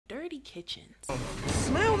dirty kitchens.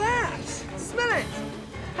 Smell that! Smell it!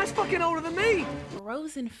 That's fucking older than me!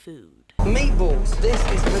 Frozen food. Meatballs. This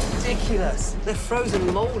is ridiculous. They're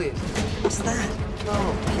frozen molded. What's that?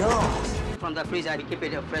 Oh, God. From the freezer, we keep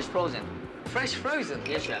it fresh frozen. Fresh frozen?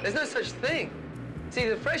 Yes, sir. There's no such thing. It's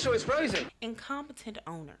either fresh or it's frozen. Incompetent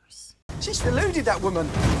owners. She's deluded, that woman.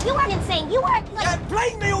 You weren't insane. You weren't like... Yeah,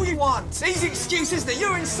 blame me all you want. Easy excuses that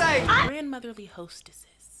you're insane. Grandmotherly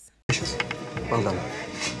hostesses. Well done.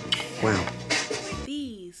 Wow.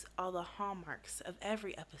 These are the hallmarks of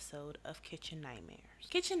every episode of Kitchen Nightmares.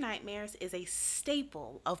 Kitchen Nightmares is a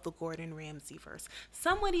staple of the Gordon Ramsay verse.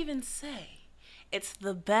 Some would even say it's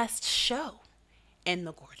the best show in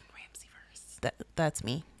the Gordon Ramsay verse. That's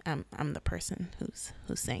me. I'm the person who's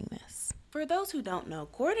saying this. For those who don't know,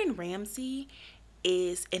 Gordon Ramsay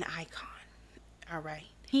is an icon. All right.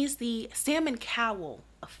 He's the Simon Cowell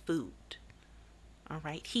of food. All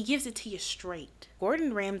right. He gives it to you straight.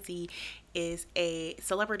 Gordon Ramsay is a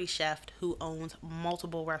celebrity chef who owns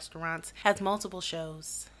multiple restaurants, has multiple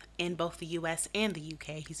shows in both the US and the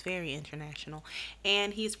UK. He's very international,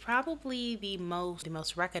 and he's probably the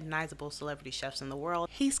most recognizable celebrity chefs in the world.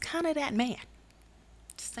 He's kind of that man.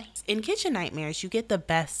 Just saying. In Kitchen Nightmares, you get the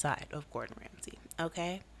best side of Gordon Ramsay,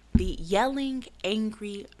 okay? The yelling,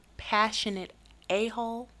 angry, passionate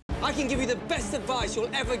a-hole. I can give you the best advice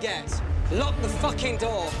you'll ever get. Lock the fucking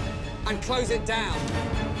door and close it down.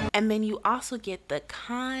 And then you also get the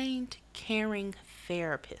kind, caring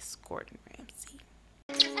therapist, Gordon Ramsay.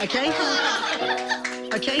 Okay?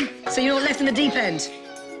 Okay? So you're not left in the deep end.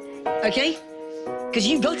 Okay? Because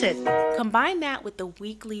you got it. Combine that with the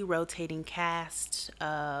weekly rotating cast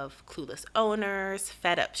of clueless owners,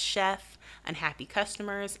 fed up chef, unhappy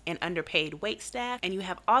customers, and underpaid wait staff, and you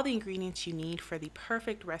have all the ingredients you need for the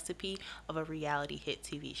perfect recipe of a reality hit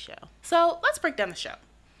TV show. So let's break down the show.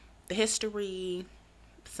 The history,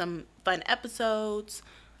 some fun episodes,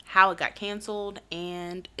 how it got canceled,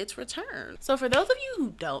 and its return. So for those of you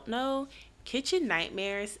who don't know, Kitchen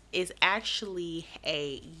Nightmares is actually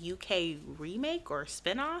a UK remake or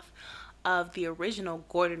spinoff of the original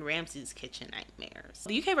Gordon Ramsay's Kitchen Nightmares.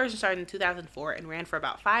 The UK version started in 2004 and ran for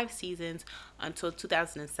about 5 seasons until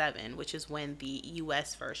 2007, which is when the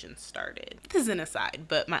US version started. This is an aside,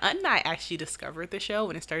 but my aunt and I actually discovered the show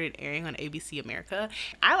when it started airing on ABC America.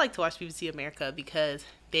 I like to watch BBC America because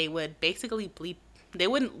they would basically they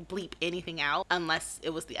wouldn't bleep anything out unless it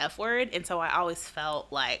was the F word, and so I always felt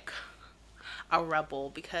like a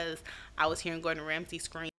rebel because I was hearing Gordon Ramsay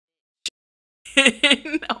scream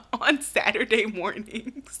on Saturday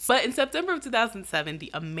mornings. But in September of 2007, the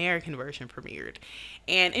American version premiered,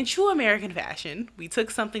 and in true American fashion, we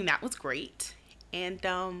took something that was great and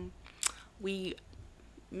we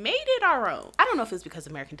made it our own. I don't know if it's because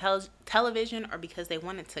of American television or because they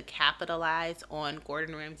wanted to capitalize on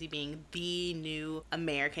Gordon Ramsay being the new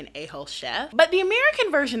American a-hole chef. But the American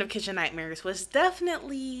version of Kitchen Nightmares was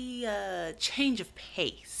definitely a change of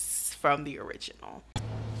pace from the original.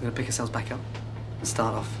 We're gonna pick ourselves back up and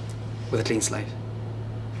start off with a clean slate.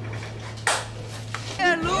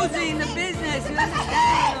 They're losing the business, you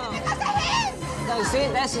understand? No, see,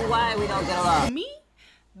 that's why we don't get along. To me,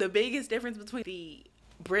 the biggest difference between the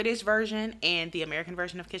British version and the American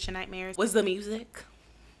version of Kitchen Nightmares was the music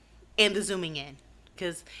and the zooming in.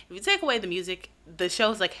 Because if you take away the music, the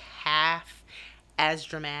show's like half as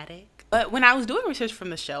dramatic. But when I was doing research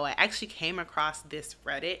from the show, I actually came across this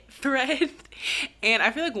Reddit thread, and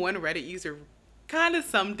I feel like one Reddit user kind of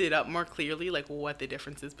summed it up more clearly, like what the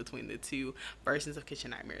differences between the two versions of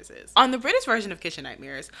Kitchen Nightmares is. On the British version of Kitchen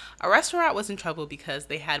Nightmares, a restaurant was in trouble because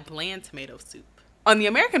they had bland tomato soup. On the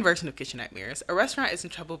American version of Kitchen Nightmares, a restaurant is in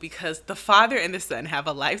trouble because the father and the son have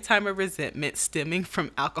a lifetime of resentment stemming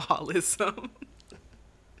from alcoholism.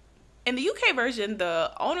 In the UK version,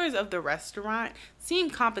 the owners of the restaurant seem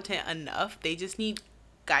competent enough. They just need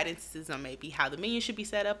guidances on maybe how the menu should be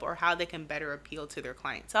set up or how they can better appeal to their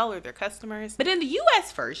clientele or their customers. But in the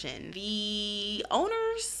US version, the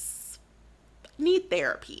owners need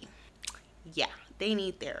therapy. Yeah, they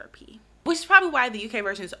need therapy. Which is probably why the UK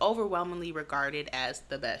version is overwhelmingly regarded as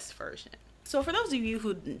the best version. So for those of you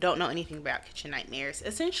who don't know anything about Kitchen Nightmares,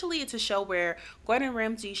 essentially it's a show where Gordon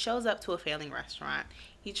Ramsay shows up to a failing restaurant.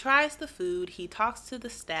 He tries the food, he talks to the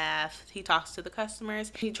staff, he talks to the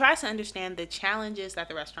customers. He tries to understand the challenges that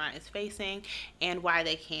the restaurant is facing and why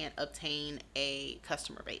they can't obtain a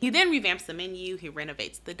customer base. He then revamps the menu, he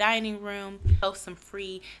renovates the dining room, hosts some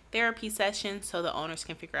free therapy sessions so the owners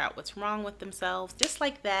can figure out what's wrong with themselves. Just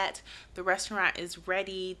like that, the restaurant is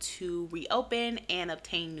ready to reopen and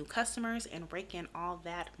obtain new customers and rake in all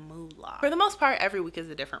that moolah. For the most part, every week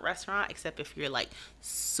is a different restaurant, except if you're like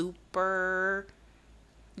super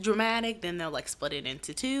dramatic, then they'll like split it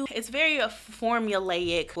into two. It's very a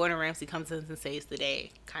formulaic Gordon Ramsay comes in and saves the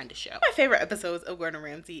day kind of show. My favorite episodes of Gordon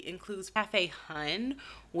Ramsay includes Cafe Hun,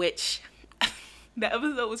 which the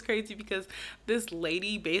episode was crazy because this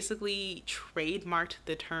lady basically trademarked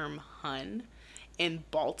the term Hun in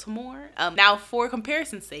Baltimore. Now for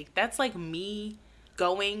comparison's sake, that's like me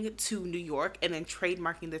going to New York and then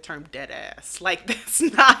trademarking the term dead ass. Like, that's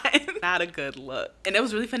not a good look. And it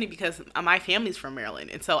was really funny because my family's from Maryland,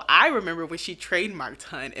 and so I remember when she trademarked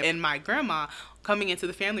Hun, and my grandma coming into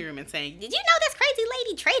the family room and saying, Did you know this crazy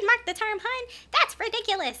lady trademarked the term Hun? That's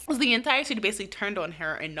ridiculous. was the entire city basically turned on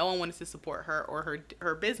her, and no one wanted to support her or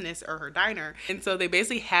her business or her diner. And so they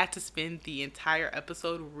basically had to spend the entire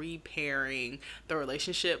episode repairing the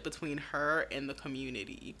relationship between her and the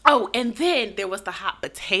community. Oh, and then there was the hot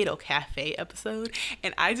potato cafe episode,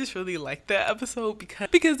 and I just really liked that episode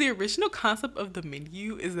because the original concept of the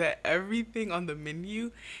menu is that everything on the menu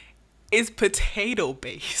is potato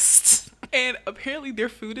based. And apparently their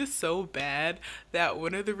food is so bad that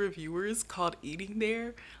one of the reviewers called eating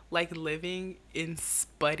there like living in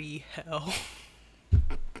spuddy hell.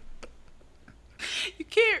 You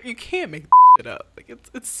can't make shit up. Like,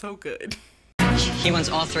 it's so good. He wants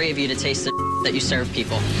all three of you to taste the that you serve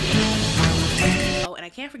people. Oh, and I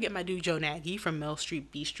can't forget my dude Joe Nagy from Mill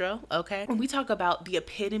Street Bistro, okay? When we talk about the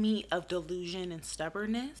epitome of delusion and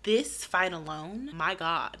stubbornness, this fight alone, my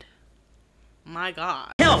God.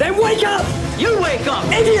 No, then wake up! You wake up,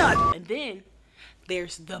 idiot! And then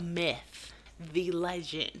there's the myth, the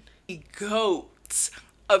legend, the GOAT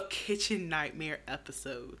of Kitchen Nightmare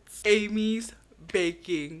episodes, Amy's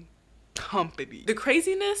Baking Company. The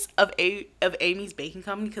craziness of Amy's Baking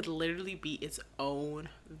Company could literally be its own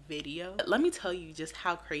video. Let me tell you just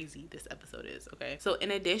how crazy this episode is, okay? So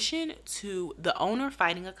in addition to the owner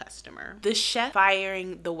fighting a customer, the chef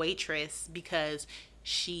firing the waitress because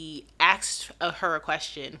she asked her a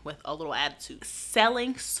question with a little attitude,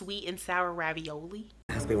 selling sweet and sour ravioli.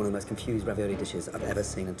 It has to be one of the most confused ravioli dishes I've ever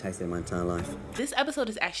seen and tasted in my entire life. This episode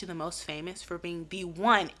is actually the most famous for being the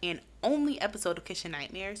one and only episode of Kitchen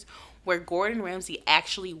Nightmares where Gordon Ramsay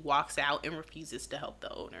actually walks out and refuses to help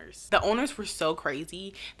the owners. The owners were so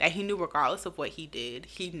crazy that he knew regardless of what he did,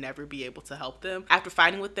 he'd never be able to help them. After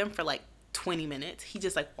fighting with them for like 20 minutes, he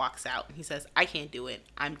just like walks out and he says, I can't do it,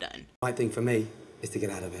 I'm done. The right thing for me is to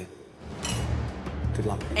get out of here. Good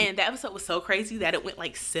luck. And the episode was so crazy that it went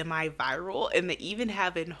like semi-viral, and they even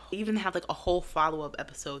have like a whole follow-up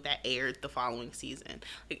episode that aired the following season.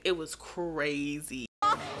 Like, it was crazy.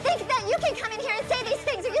 Think that you can come in here and say these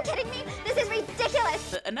things? Are you kidding me? This is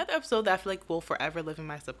ridiculous. Another episode that I feel like will forever live in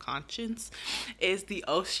my subconscious is the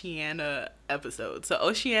Oceana episode. So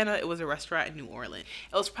Oceana, it was a restaurant in New Orleans.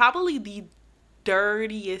 It was probably the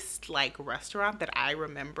dirtiest like restaurant that I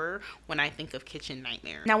remember when I think of Kitchen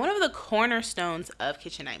Nightmares. Now, one of the cornerstones of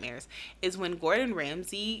Kitchen Nightmares is when Gordon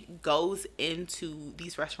Ramsay goes into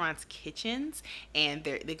these restaurants' kitchens and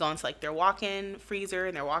they go into like their walk-in freezer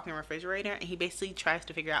and their walk-in refrigerator, and he basically tries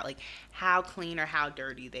to figure out like how clean or how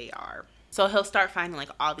dirty they are. So he'll start finding like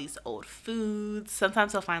all these old foods.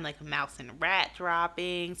 Sometimes he'll find like mouse and rat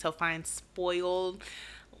droppings. He'll find spoiled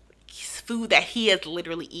food that he has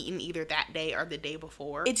literally eaten either that day or the day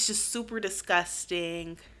before. It's just super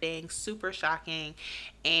disgusting, super shocking,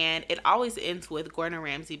 and it always ends with Gordon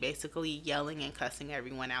Ramsay basically yelling and cussing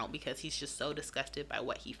everyone out because he's just so disgusted by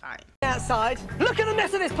what he finds. Outside, look at the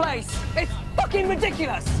mess of this place! It's fucking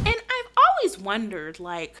ridiculous! And I've always wondered,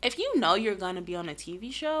 like, if you know you're gonna be on a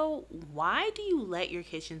TV show, why do you let your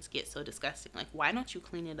kitchens get so disgusting? Like, why don't you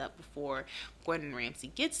clean it up before Gordon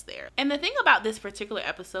Ramsay gets there? And the thing about this particular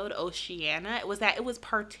episode, Oceana, was that it was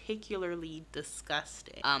particularly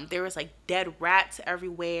disgusting. There was like dead rats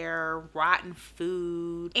everywhere, rotten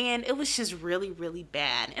food, and it was just really, really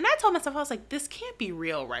bad. And I told myself, I was like, this can't be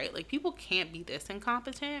real, right? Like, people can't be this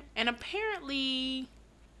incompetent. And apparently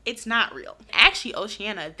it's not real. Actually,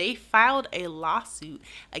 Oceana, they filed a lawsuit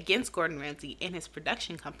against Gordon Ramsay and his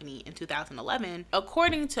production company in 2011.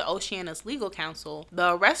 According to Oceana's legal counsel,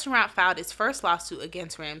 the restaurant filed its first lawsuit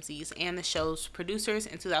against Ramsay's and the show's producers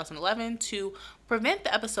in 2011 to prevent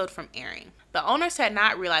the episode from airing. The owners had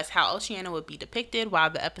not realized how Oceana would be depicted while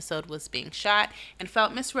the episode was being shot and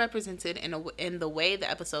felt misrepresented in the way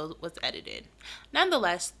the episode was edited.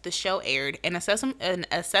 Nonetheless, the show aired and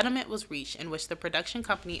a settlement was reached in which the production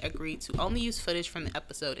company agreed to only use footage from the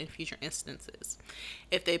episode in future instances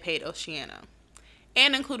if they paid Oceana.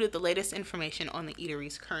 and included the latest information on the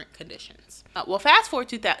eatery's current conditions. Well, fast forward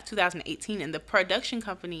to 2018, and the production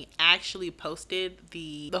company actually posted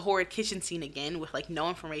the horrid kitchen scene again with like no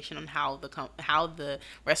information on how the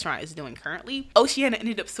restaurant is doing currently. Oceana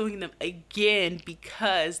ended up suing them again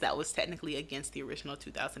because that was technically against the original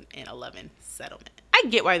 2011 settlement. I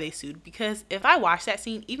get why they sued, because if I watched that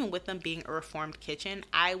scene, even with them being a reformed kitchen,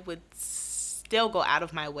 I would still go out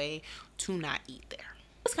of my way to not eat there.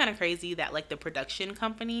 It's kind of crazy that like the production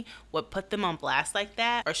company would put them on blast like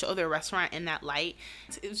that or show their restaurant in that light,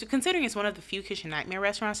 considering it's one of the few Kitchen Nightmare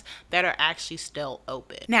restaurants that are actually still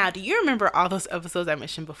open. Now, do you remember all those episodes I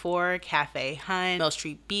mentioned before? Cafe Hunt, Mill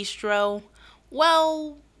Street Bistro?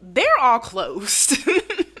 Well, they're all closed.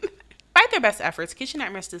 Despite their best efforts, Kitchen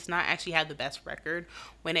Nightmares does not actually have the best record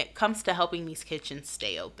when it comes to helping these kitchens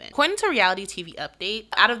stay open. According to Reality TV Update,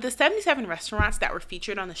 out of the 77 restaurants that were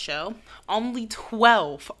featured on the show, only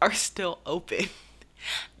 12 are still open.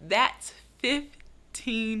 That's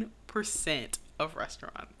 15% of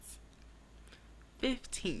restaurants.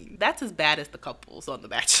 15. That's as bad as the couples on The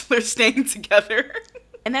Bachelor staying together.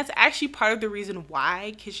 And that's actually part of the reason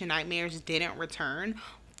why Kitchen Nightmares didn't return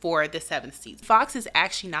for the 7th season. Fox is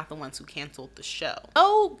actually not the ones who canceled the show.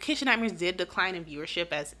 Though Kitchen Nightmares did decline in viewership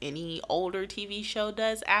as any older TV show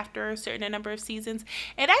does after a certain number of seasons,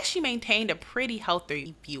 it actually maintained a pretty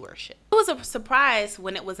healthy viewership. It was a surprise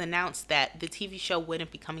when it was announced that the TV show wouldn't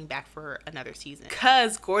be coming back for another season,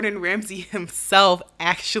 because Gordon Ramsay himself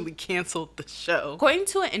actually canceled the show. According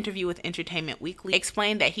to an interview with Entertainment Weekly, he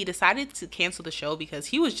explained that he decided to cancel the show because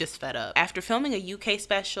he was just fed up. After filming a UK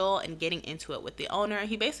special and getting into it with the owner,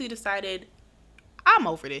 he basically decided, I'm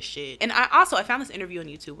over this shit. And I found this interview on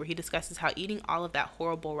YouTube where he discusses how eating all of that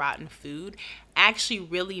horrible rotten food actually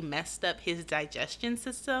really messed up his digestion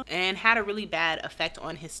system and had a really bad effect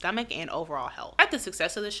on his stomach and overall health. At the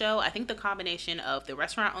success of the show, I think the combination of the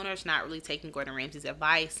restaurant owners not really taking Gordon Ramsay's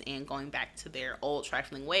advice and going back to their old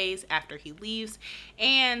trifling ways after he leaves,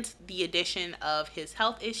 and the addition of his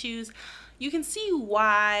health issues, you can see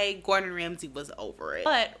why Gordon Ramsay was over it.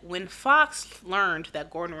 But when Fox learned that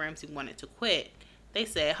Gordon Ramsay wanted to quit, they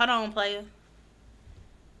said, hold on, player.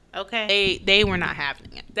 Okay. They were not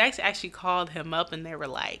having it. They actually called him up and they were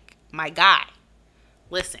like, my guy,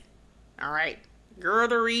 listen, all right, you're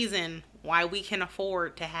the reason why we can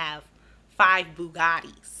afford to have 5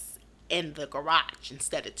 Bugattis in the garage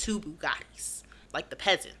instead of 2 Bugattis, like the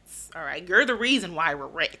peasants, all right? You're the reason why we're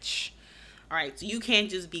rich. All right, so you can't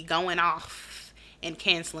just be going off and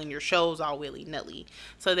canceling your shows all willy-nilly.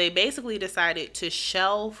 So they basically decided to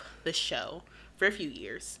shelve the show for a few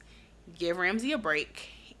years, give Ramsay a break.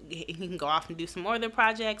 He can go off and do some more of the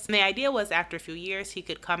projects. And the idea was after a few years, he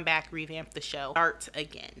could come back, revamp the show, start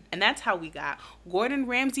again. And that's how we got Gordon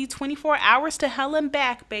Ramsay 24 Hours to Hell and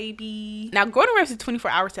Back, baby. Now, Gordon Ramsay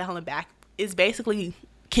 24 Hours to Hell and Back is basically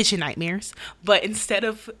Kitchen Nightmares, but instead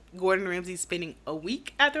of Gordon Ramsay spending a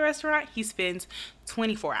week at the restaurant, he spends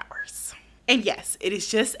 24 hours. And yes, it is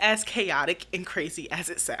just as chaotic and crazy as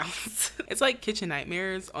it sounds. It's like Kitchen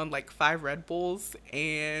Nightmares on like 5 Red Bulls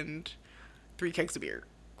and 3 kegs of beer.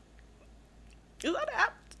 Is that an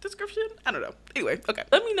app description? I don't know. Anyway, okay.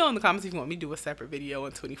 Let me know in the comments if you want me to do a separate video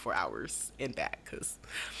on 24 Hours and Back, because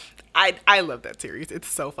I love that series. It's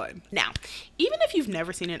so fun. Now, even if you've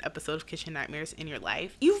never seen an episode of Kitchen Nightmares in your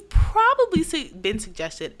life, you've probably been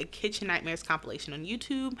suggested a Kitchen Nightmares compilation on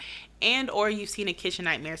YouTube, and or you've seen a Kitchen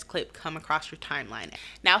Nightmares clip come across your timeline.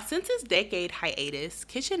 Now, since its decade hiatus,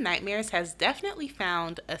 Kitchen Nightmares has definitely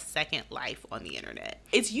found a second life on the internet.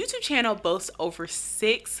 Its YouTube channel boasts over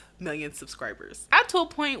 6 million subscribers. Got to a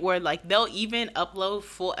point where like they'll even upload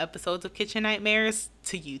full episodes of Kitchen Nightmares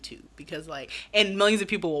to YouTube, because like, and millions of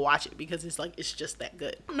people will watch it because it's like, it's just that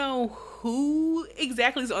good. I don't know who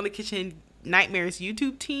exactly is on the Kitchen Nightmares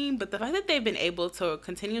YouTube team, but the fact that they've been able to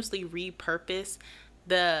continuously repurpose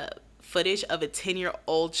the footage of a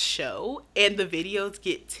 10-year-old show and the videos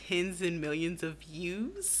get tens and millions of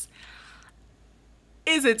views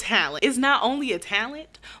is a talent. It's not only a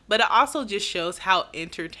talent, but it also just shows how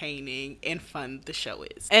entertaining and fun the show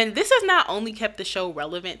is. And this has not only kept the show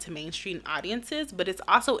relevant to mainstream audiences, but it's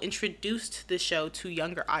also introduced the show to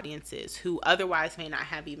younger audiences who otherwise may not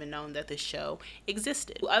have even known that the show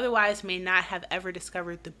existed, who otherwise may not have ever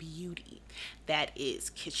discovered the beauty that is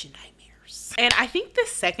Kitchen Nightmares. And I think the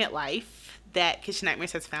second life that Kitchen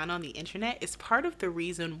Nightmares has found on the internet is part of the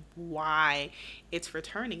reason why it's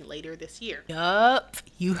returning later this year. Yup,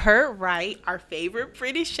 you heard right. Our favorite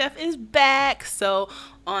British chef is back. So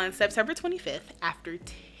on September 25th, after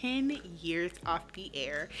 10 years off the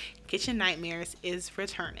air, Kitchen Nightmares is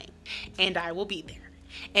returning, and I will be there,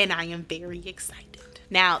 and I am very excited.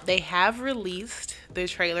 Now, they have released the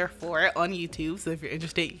trailer for it on YouTube, so if you're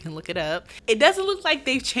interested, you can look it up. It doesn't look like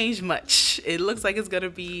they've changed much. It looks like it's gonna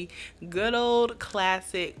be good old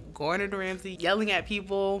classic Gordon Ramsay yelling at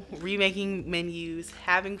people, remaking menus,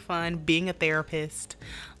 having fun, being a therapist.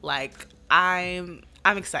 Like, I'm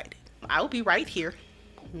excited. I will be right here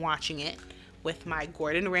watching it with my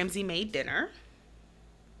Gordon Ramsay made dinner.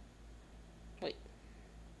 Wait,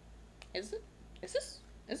 is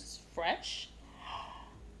this fresh?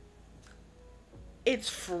 It's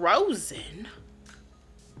frozen.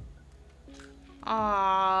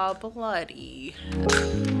 Aw, bloody.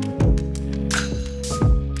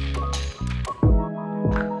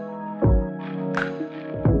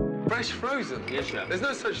 Fresh frozen? Yes, chef. There's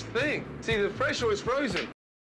no such thing. It's either fresh or it's frozen.